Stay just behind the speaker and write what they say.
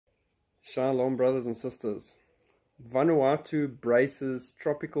Shalom, brothers and sisters. Vanuatu braces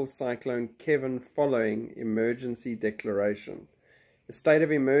tropical cyclone Kevin following emergency declaration. A state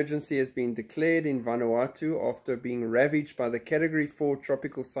of emergency has been declared in Vanuatu after being ravaged by the Category 4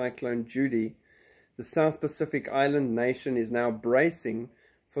 tropical cyclone Judy. The South Pacific island nation is now bracing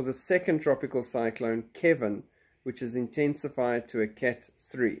for the second tropical cyclone Kevin, which has intensified to a Cat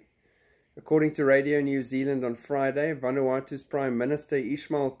 3. According to Radio New Zealand on Friday, Vanuatu's Prime Minister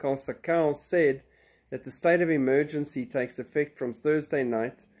Ismail Kalsakau said that the state of emergency takes effect from Thursday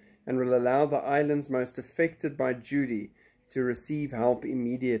night and will allow the islands most affected by Judy to receive help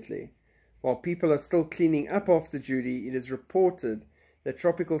immediately. While people are still cleaning up after Judy, it is reported that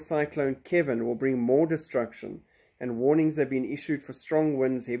tropical cyclone Kevin will bring more destruction, and warnings have been issued for strong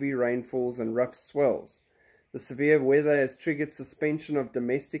winds, heavy rainfalls and rough swells. The severe weather has triggered suspension of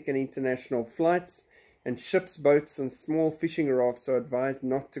domestic and international flights, and ships, boats and small fishing rafts are advised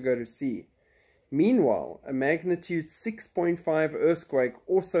not to go to sea. Meanwhile, a magnitude 6.5 earthquake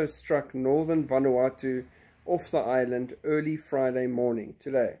also struck northern Vanuatu off the island early Friday morning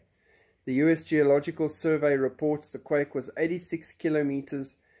today. The U.S. Geological Survey reports the quake was 86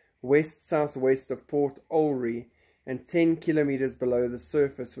 kilometers west-southwest of Port Olry and 10 kilometers below the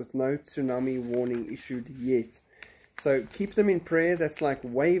surface, with no tsunami warning issued yet. So keep them in prayer. That's like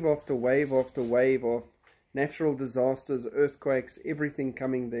wave after wave after wave of natural disasters, earthquakes, everything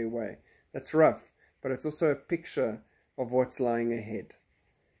coming their way. That's rough, but it's also a picture of what's lying ahead.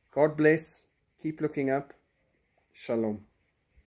 God bless. Keep looking up. Shalom.